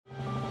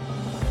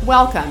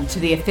Welcome to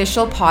the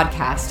official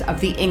podcast of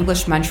the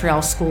English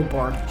Montreal School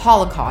Board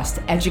Holocaust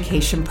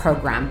Education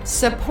Program,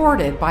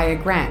 supported by a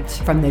grant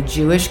from the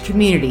Jewish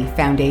Community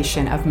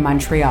Foundation of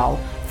Montreal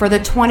for the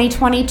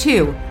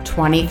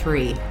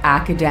 2022-23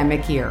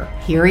 academic year.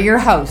 Here are your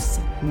hosts,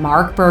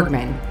 Mark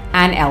Bergman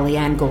and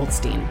Eliane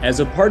Goldstein.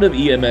 As a part of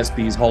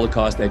EMSB's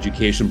Holocaust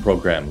Education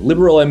Program,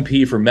 Liberal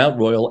MP for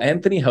Mount-Royal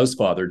Anthony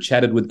Housefather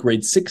chatted with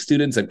grade 6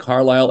 students at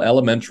Carlyle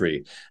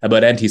Elementary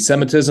about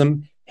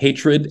antisemitism,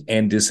 hatred,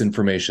 and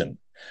disinformation.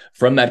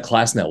 From that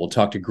class now, we'll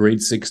talk to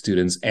grade 6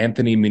 students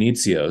Anthony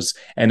Minit-sios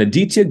and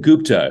Aaditya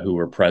Gupta, who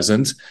were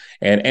present.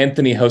 And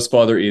Anthony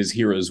Housefather is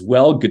here as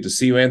well. Good to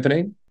see you,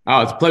 Anthony.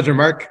 Oh, it's a pleasure,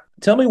 Mark.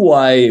 Tell me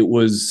why it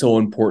was so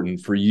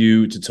important for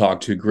you to talk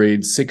to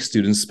grade 6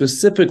 students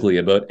specifically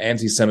about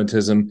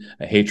anti-Semitism,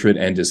 hatred,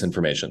 and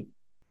disinformation.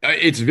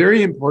 It's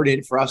very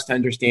important for us to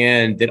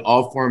understand that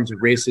all forms of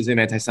racism,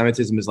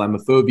 anti-Semitism,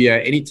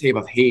 Islamophobia, any type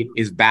of hate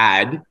is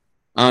bad,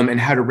 and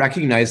how to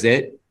recognize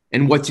it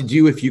and what to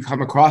do if you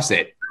come across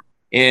it.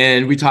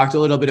 And we talked a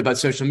little bit about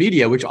social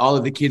media, which all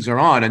of the kids are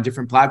on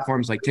different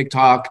platforms like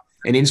TikTok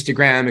and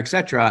Instagram,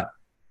 etc.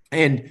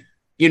 And,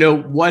 you know,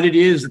 what it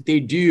is that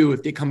they do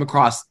if they come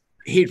across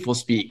hateful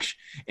speech.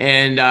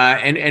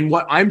 And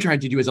what I'm trying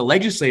to do as a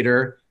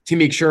legislator to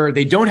make sure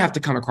they don't have to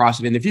come across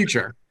it in the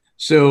future.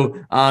 So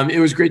it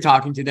was great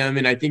talking to them.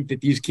 And I think that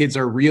these kids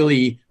are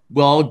really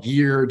well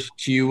geared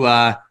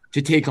to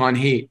take on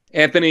hate.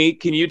 Anthony,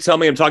 can you tell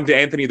me, I'm talking to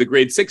Anthony, the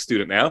grade 6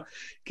 student now.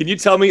 Can you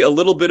tell me a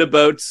little bit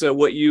about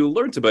what you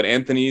learned about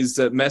Anthony's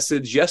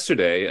message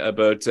yesterday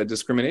about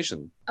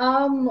discrimination?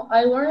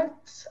 I learned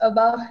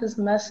about his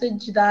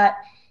message that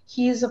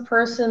he's a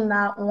person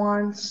that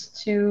wants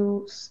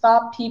to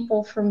stop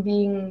people from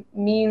being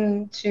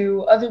mean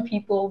to other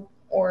people,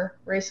 or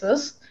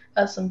racist,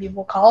 as some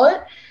people call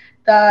it,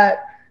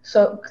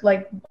 so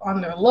like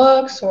on their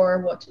looks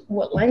or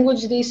what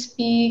language they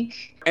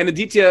speak. And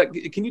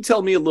Aaditya, can you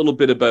tell me a little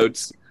bit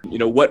about, you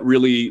know, what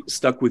really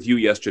stuck with you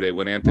yesterday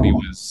when Anthony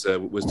was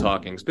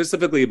talking,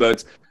 specifically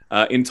about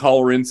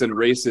intolerance and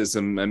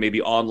racism,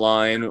 maybe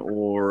online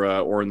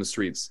or in the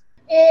streets?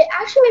 It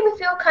actually made me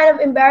feel kind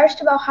of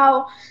embarrassed about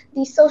how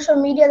the social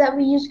media that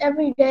we use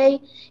every day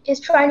is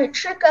trying to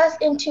trick us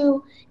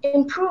into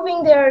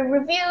improving their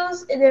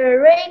reviews,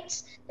 their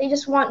rates. They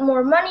just want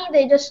more money.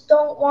 They just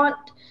don't want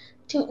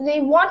to, they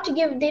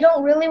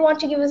don't really want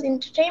to give us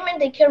entertainment.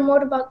 They care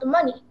more about the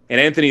money. And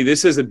Anthony,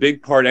 this is a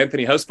big part,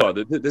 Anthony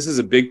Housefather, this is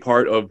a big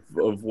part of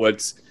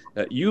what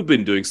you've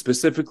been doing,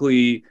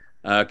 specifically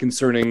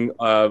concerning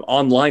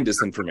online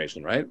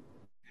disinformation, right?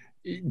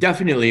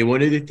 Definitely.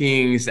 One of the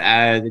things,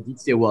 as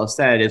Aaditya well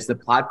said, is the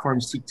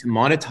platforms seek to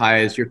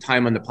monetize your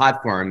time on the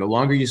platform. The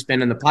longer you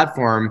spend on the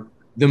platform,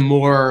 the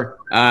more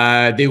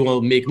they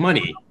will make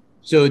money.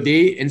 So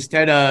they,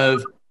 instead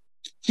of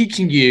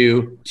teaching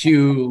you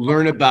to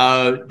learn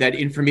about that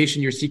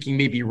information you're seeking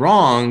may be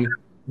wrong,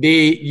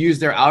 they use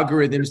their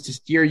algorithms to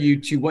steer you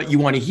to what you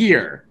want to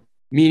hear,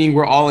 meaning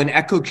we're all in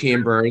echo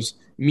chambers,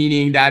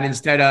 meaning that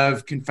instead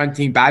of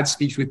confronting bad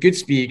speech with good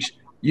speech,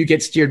 you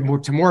get steered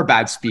more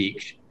bad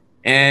speech.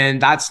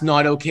 And that's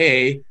not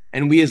okay.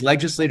 And we as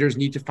legislators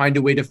need to find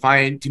a way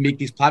to make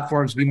these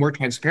platforms be more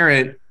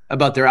transparent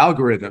about their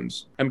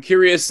algorithms. I'm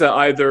curious,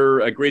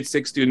 either a grade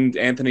 6 student,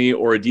 Anthony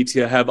or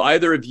Aaditya, have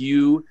either of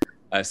you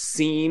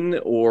seen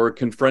or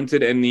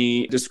confronted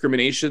any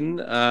discrimination,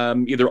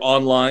 either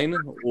online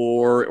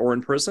or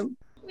in person?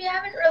 We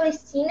haven't really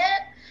seen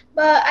it,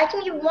 but I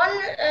can give one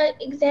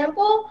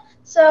example.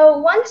 So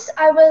once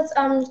I was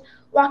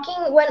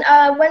walking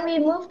when we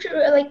moved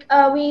to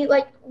we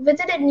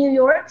visited New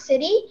York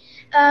City.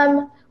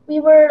 We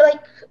were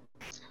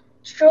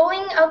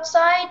strolling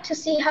outside to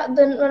see how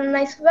the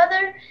nice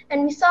weather,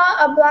 and we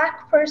saw a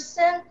black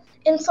person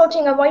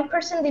insulting a white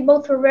person. They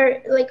both were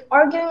very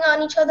arguing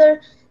on each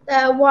other.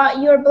 Why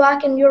you're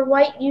black and you're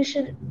white, you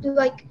should be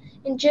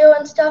in jail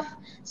and stuff.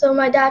 So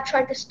my dad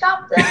tried to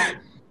stop them,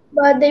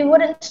 but they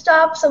wouldn't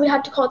stop. So we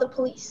had to call the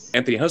police.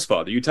 Anthony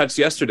Housefather, you touched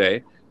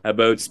yesterday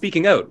about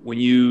speaking out when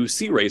you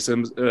see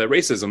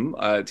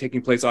racism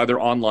taking place either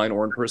online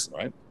or in person,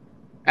 right?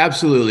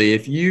 Absolutely.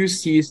 If you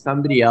see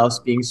somebody else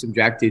being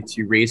subjected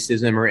to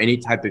racism or any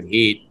type of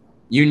hate,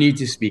 you need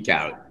to speak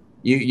out.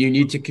 You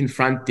need to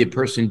confront the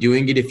person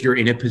doing it if you're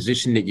in a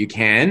position that you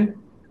can.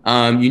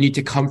 You need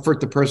to comfort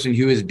the person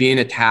who is being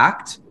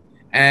attacked.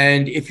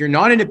 And if you're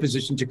not in a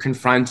position to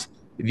confront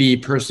the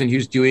person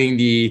who's doing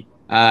the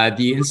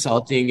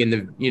insulting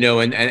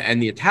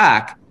and the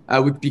attack,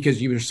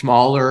 because you're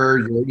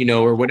smaller,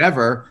 or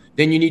whatever,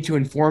 then you need to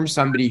inform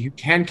somebody who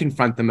can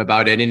confront them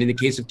about it. And in the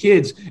case of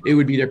kids, it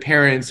would be their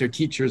parents, their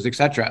teachers,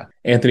 etc.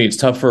 Anthony, it's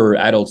tough for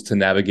adults to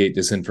navigate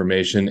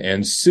disinformation,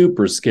 and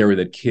super scary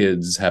that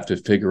kids have to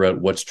figure out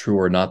what's true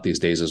or not these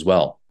days as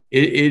well.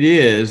 It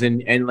is.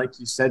 And like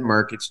you said,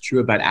 Mark, it's true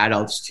about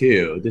adults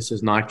too. This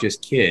is not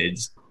just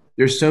kids.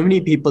 There's so many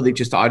people that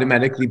just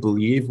automatically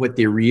believe what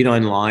they read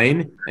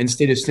online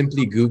instead of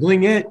simply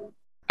Googling it.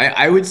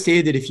 I would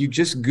say that if you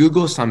just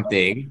Google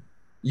something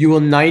you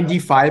will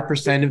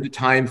 95% of the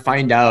time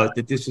find out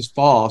that this is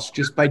false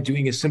just by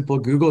doing a simple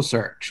Google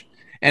search.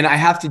 And I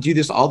have to do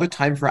this all the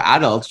time for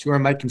adults who are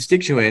my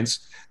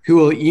constituents who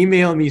will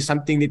email me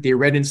something that they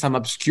read in some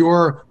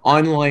obscure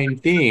online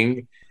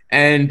thing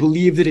and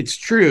believe that it's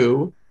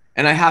true.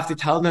 And I have to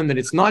tell them that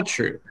it's not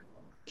true.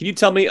 Can you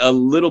tell me a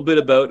little bit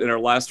about, in our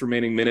last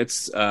remaining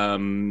minutes,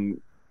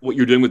 what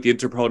you're doing with the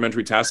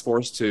Interparliamentary Task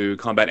Force to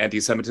combat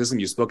anti-Semitism?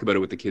 You spoke about it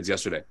with the kids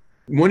yesterday.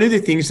 One of the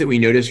things that we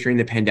noticed during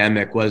the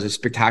pandemic was a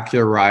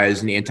spectacular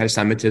rise in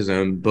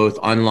anti-Semitism, both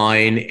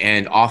online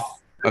and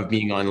off of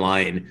being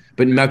online,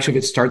 but much of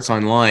it starts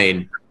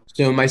online.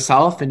 So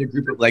myself and a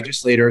group of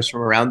legislators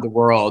from around the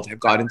world have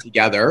gotten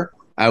together.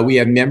 We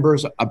have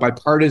members, a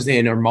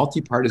bipartisan or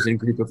multi-partisan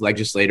group of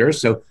legislators.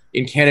 So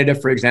in Canada,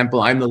 for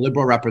example, I'm the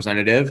Liberal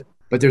representative,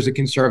 but there's a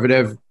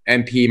Conservative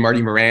MP,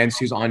 Marty Morantz,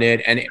 who's on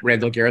it, and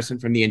Randall Garrison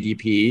from the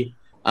NDP.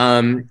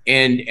 And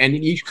in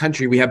each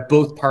country, we have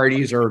both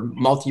parties or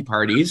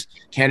multi-parties: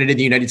 Canada,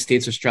 the United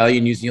States, Australia,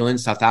 New Zealand,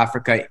 South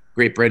Africa,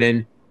 Great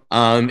Britain,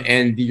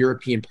 and the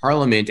European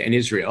Parliament and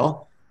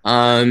Israel.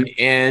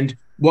 And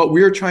what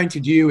we're trying to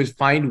do is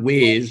find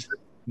ways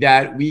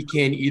that we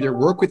can either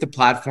work with the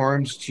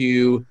platforms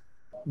to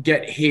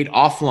get hate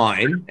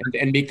offline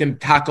and make them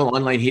tackle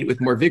online hate with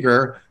more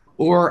vigor,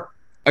 or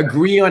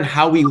agree on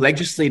how we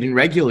legislate and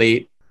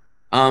regulate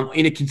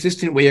in a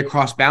consistent way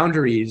across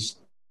boundaries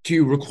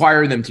to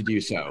require them to do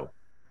so.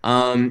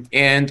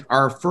 And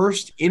our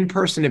first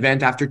in-person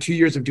event after 2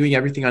 years of doing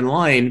everything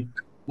online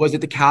was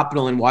at the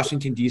Capitol in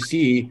Washington,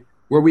 D.C.,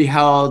 where we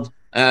held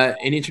an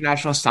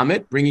international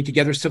summit, bringing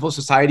together civil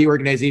society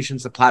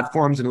organizations, the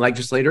platforms, and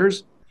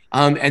legislators,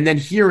 and then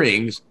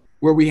hearings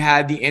where we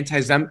had the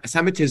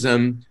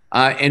anti-Semitism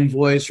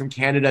envoys from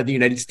Canada, the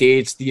United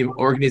States, the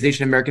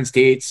Organization of American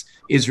States,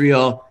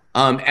 Israel,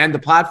 and the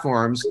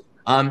platforms.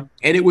 And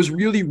it was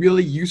really,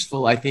 really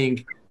useful, I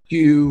think,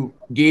 to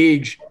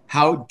gauge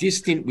how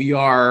distant we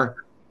are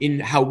in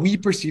how we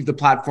perceive the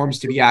platforms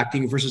to be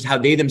acting versus how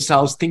they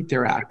themselves think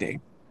they're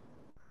acting.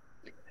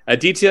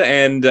 Aaditya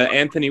and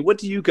Anthony, what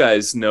do you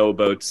guys know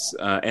about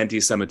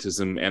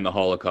anti-Semitism and the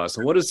Holocaust?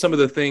 And what are some of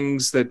the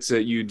things that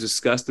you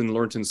discussed and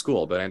learned in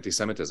school about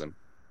anti-Semitism?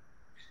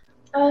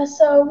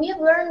 So we have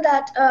learned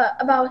that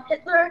about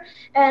Hitler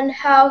and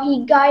how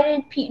he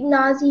guided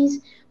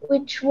Nazis,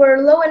 which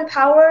were low in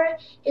power.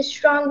 His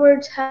strong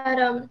words had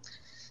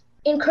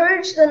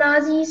encouraged the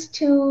Nazis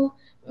to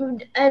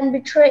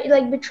betray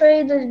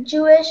the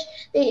Jewish.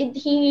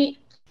 He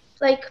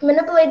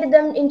manipulated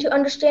them into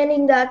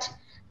understanding that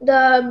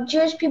the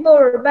Jewish people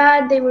were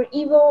bad, they were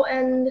evil,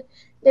 and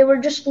they were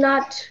just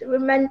not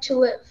meant to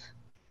live.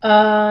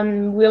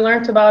 We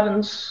learned about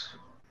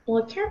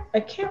I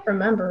can't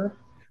remember.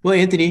 Well,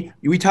 Anthony,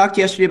 we talked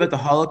yesterday about the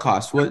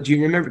Holocaust. What do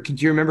you remember? Do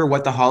you remember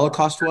what the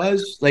Holocaust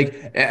was?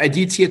 Like,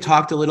 Aaditya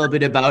talked a little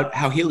bit about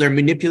how Hitler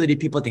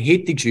manipulated people to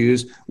hate the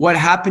Jews. What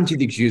happened to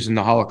the Jews in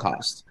the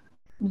Holocaust?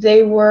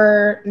 They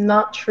were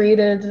not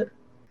treated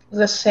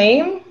the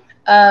same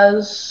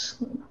as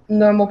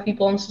normal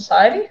people in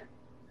society.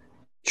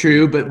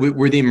 True, but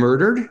were they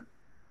murdered?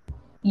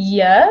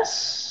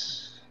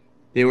 Yes.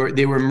 They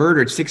were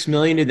murdered. 6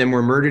 million of them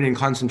were murdered in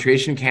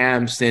concentration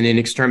camps and in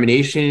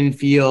extermination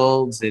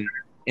fields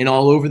and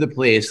all over the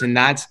place. And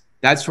that's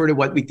sort of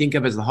what we think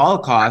of as the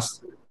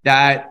Holocaust,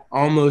 that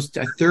almost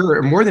a third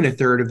or more than a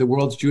third of the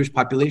world's Jewish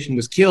population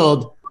was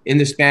killed in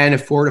the span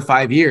of 4 to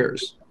 5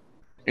 years.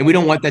 And we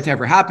don't want that to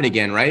ever happen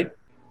again, right?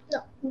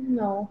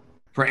 No.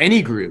 For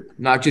any group,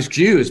 not just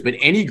Jews, but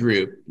any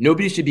group,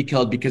 nobody should be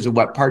killed because of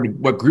what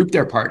group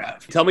they're part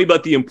of. Tell me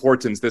about the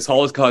importance. This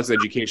Holocaust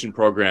education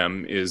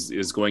program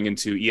is going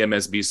into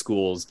EMSB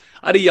schools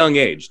at a young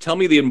age. Tell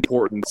me the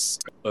importance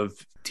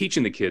of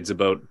teaching the kids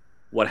about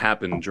what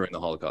happened during the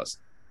Holocaust.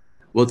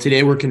 Well,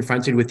 today we're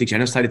confronted with the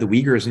genocide of the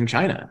Uyghurs in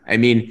China. I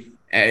mean,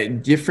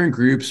 different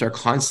groups are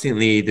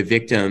constantly the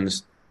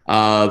victims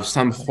of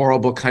some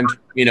horrible country,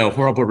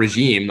 horrible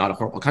regime, not a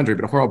horrible country,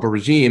 but a horrible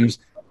regime's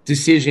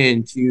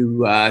decision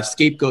to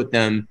scapegoat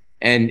them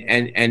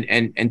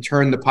and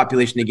turn the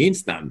population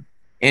against them.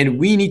 And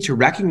we need to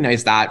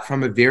recognize that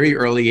from a very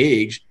early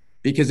age,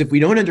 because if we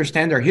don't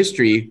understand our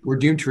history, we're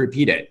doomed to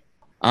repeat it.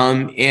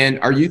 And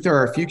our youth are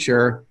our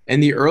future.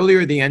 And the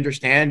earlier they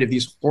understand of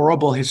these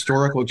horrible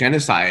historical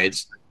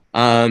genocides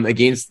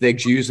against the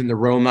Jews and the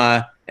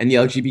Roma and the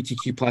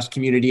LGBTQ plus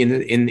community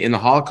in the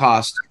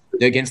Holocaust,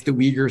 against the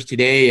Uyghurs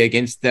today,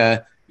 against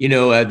the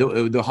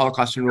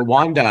Holocaust in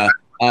Rwanda,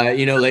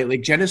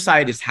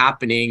 genocide is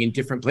happening in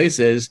different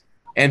places.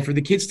 And for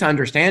the kids to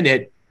understand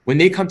it, when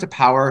they come to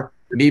power,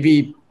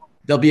 maybe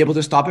they'll be able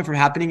to stop it from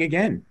happening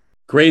again.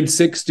 Grade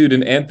 6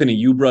 student Anthony,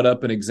 you brought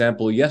up an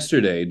example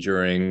yesterday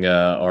during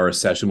our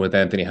session with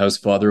Anthony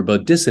Housefather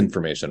about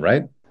disinformation,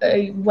 right?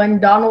 When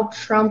Donald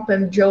Trump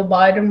and Joe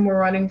Biden were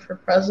running for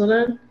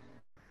president,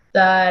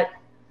 that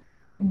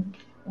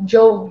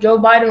Joe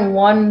Biden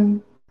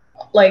won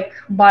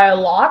by a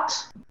lot,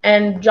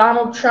 and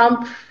Donald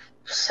Trump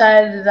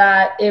said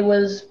that it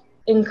was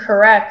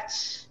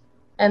incorrect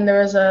and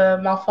there was a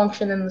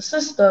malfunction in the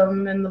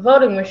system, in the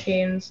voting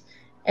machines,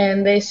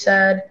 and they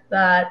said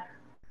that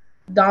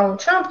Donald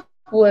Trump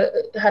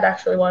had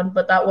actually won,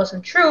 but that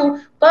wasn't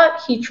true.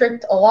 But he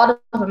tricked a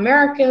lot of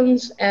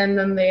Americans, and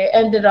then they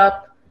ended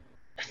up,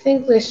 I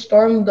think they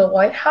stormed the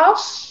White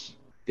House.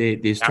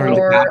 They stormed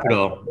the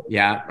Capitol,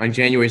 yeah, on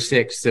January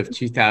 6th of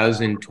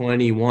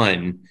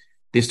 2021.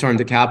 They stormed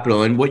the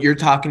Capitol. And what you're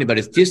talking about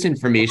is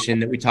disinformation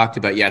that we talked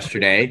about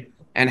yesterday,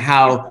 and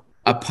how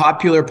a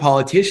popular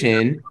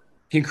politician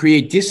can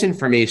create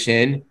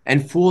disinformation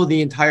and fool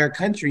the entire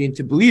country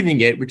into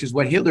believing it, which is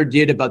what Hitler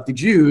did about the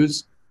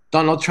Jews.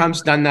 Donald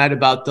Trump's done that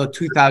about the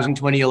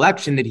 2020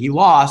 election that he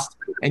lost,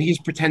 and he's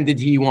pretended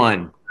he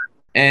won.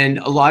 And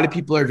a lot of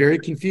people are very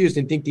confused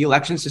and think the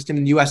election system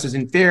in the US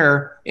isn't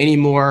fair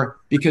anymore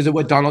because of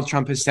what Donald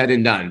Trump has said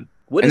and done.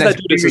 What does that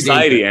do to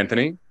society,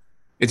 Anthony?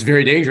 It's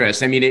very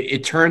dangerous. I mean,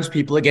 it turns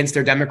people against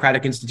their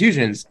democratic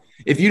institutions.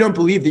 If you don't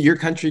believe that your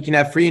country can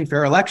have free and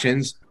fair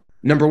elections,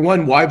 number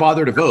one, why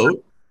bother to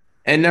vote?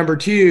 And number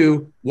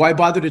two, why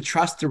bother to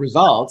trust the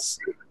results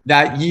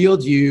that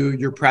yield you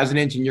your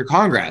president and your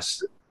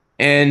Congress?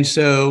 And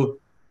so,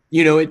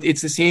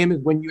 it's the same as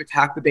when you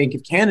attack the Bank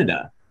of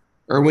Canada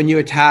or when you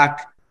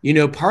attack,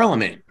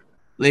 Parliament.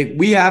 Like,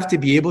 we have to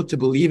be able to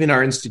believe in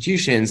our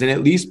institutions and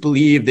at least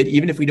believe that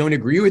even if we don't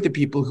agree with the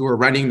people who are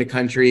running the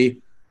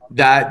country,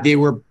 that they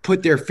were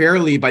put there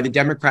fairly by the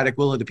democratic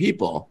will of the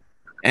people.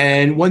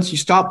 And once you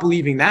stop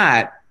believing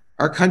that,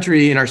 our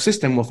country and our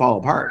system will fall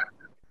apart.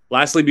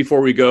 Lastly,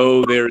 before we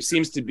go, there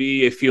seems to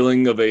be a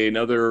feeling of a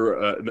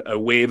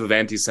wave of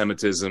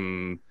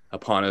anti-Semitism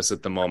upon us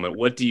at the moment.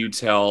 What do you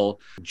tell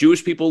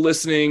Jewish people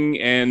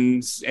listening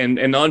and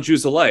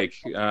non-Jews alike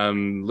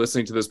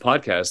listening to this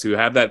podcast who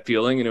have that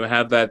feeling and who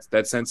have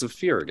that sense of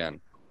fear again?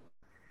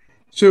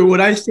 So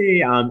what I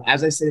say,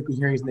 as I said at the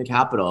hearings in the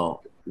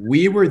Capitol,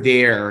 we were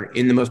there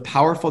in the most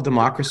powerful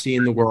democracy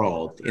in the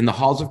world, in the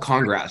halls of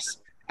Congress,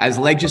 as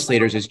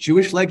legislators, as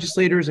Jewish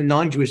legislators and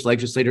non-Jewish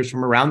legislators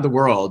from around the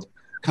world,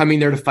 coming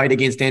there to fight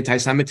against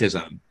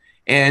anti-Semitism.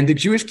 And the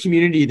Jewish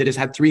community that has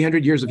had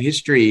 300 years of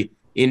history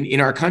in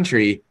our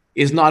country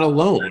is not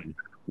alone.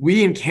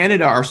 We in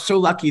Canada are so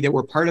lucky that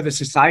we're part of a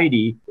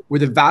society where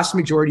the vast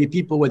majority of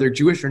people, whether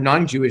Jewish or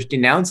non-Jewish,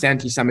 denounce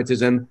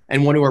anti-Semitism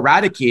and want to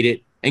eradicate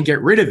it and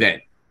get rid of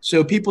it.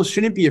 So people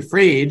shouldn't be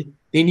afraid.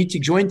 They need to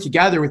join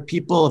together with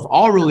people of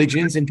all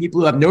religions and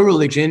people who have no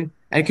religion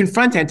and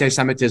confront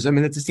anti-Semitism.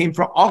 And it's the same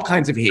for all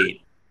kinds of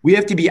hate. We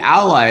have to be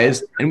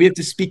allies, and we have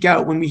to speak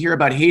out when we hear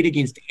about hate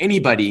against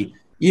anybody,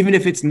 even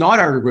if it's not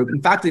our group.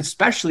 In fact,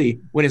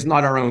 especially when it's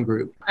not our own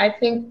group. I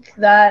think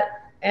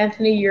that,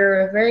 Anthony,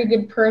 you're a very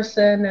good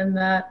person, and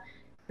that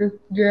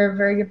you're a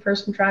very good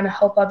person trying to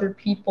help other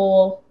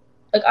people.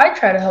 Like, I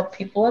try to help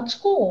people at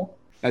school.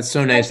 That's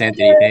so nice,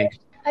 Anthony. Thanks.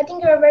 I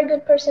think you're a very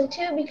good person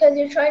too, because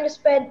you're trying to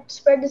spread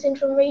this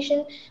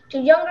information to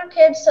younger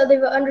kids so they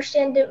will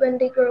understand it when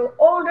they grow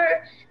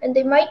older, and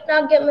they might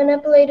not get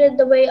manipulated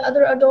the way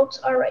other adults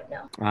are right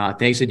now.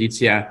 Thanks,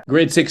 Aaditya.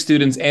 Grade 6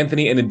 students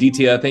Anthony and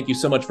Aaditya, thank you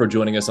so much for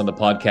joining us on the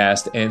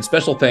podcast, and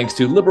special thanks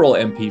to Liberal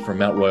MP from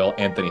Mount-Royal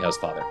Anthony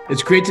Housefather.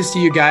 It's great to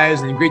see you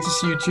guys, and great to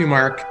see you too,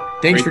 Mark.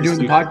 Thanks for doing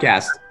the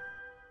podcast.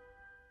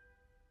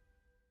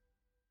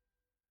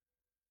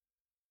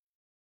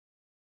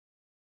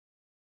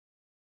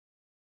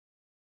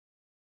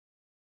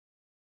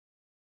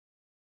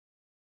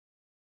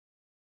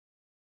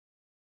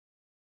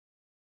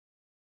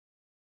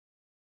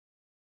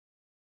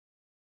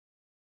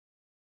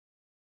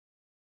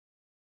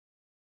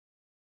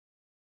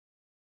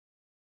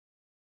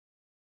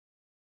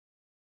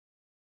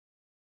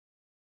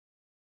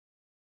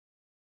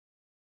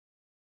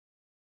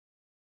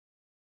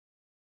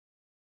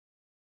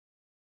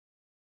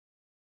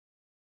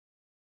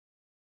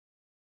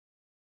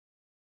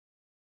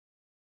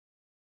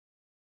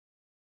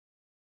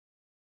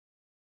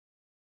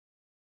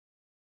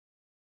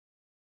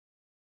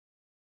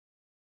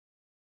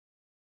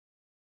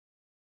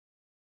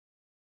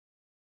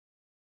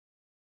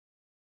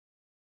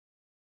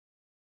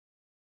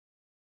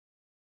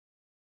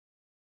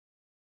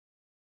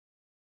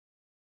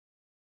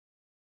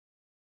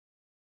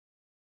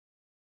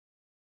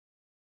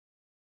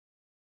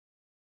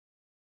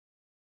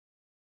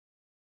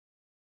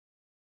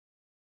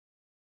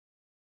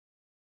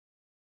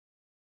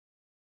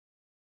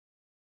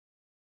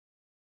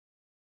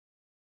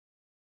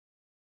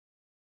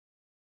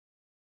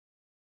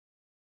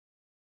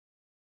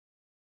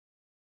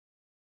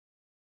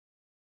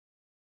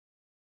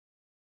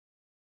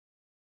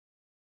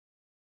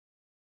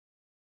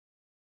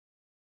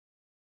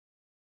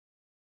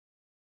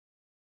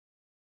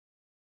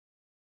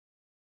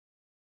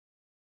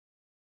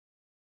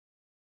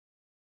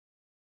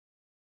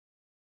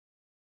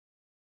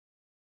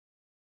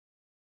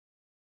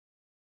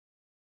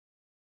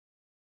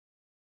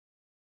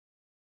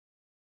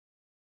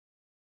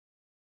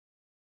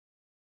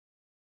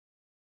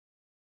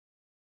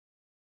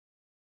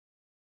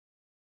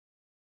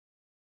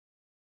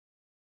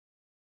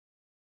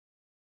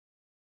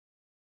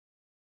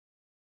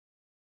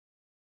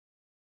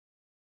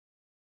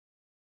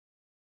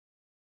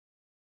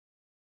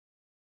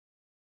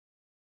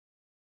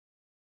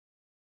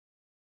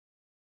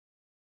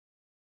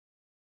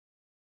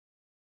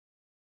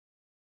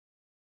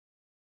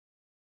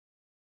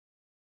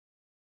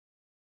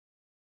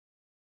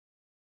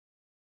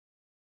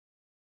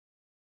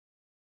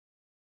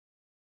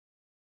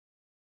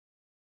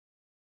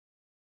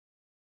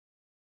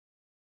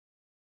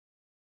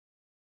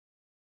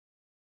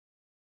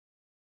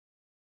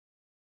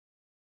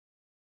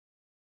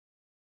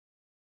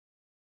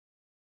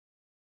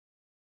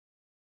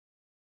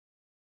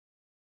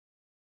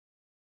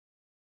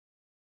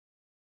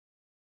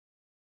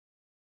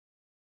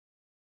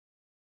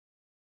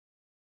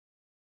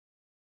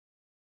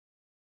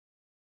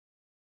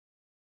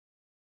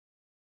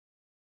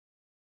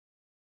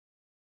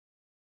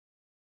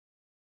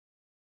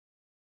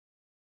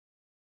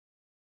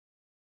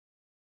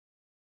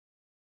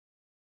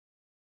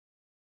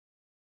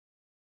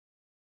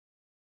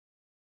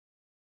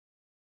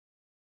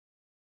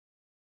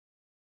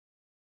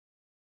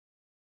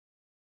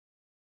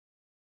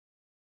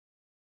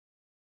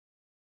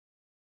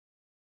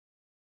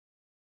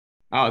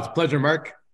 Oh, it's a pleasure, Mark.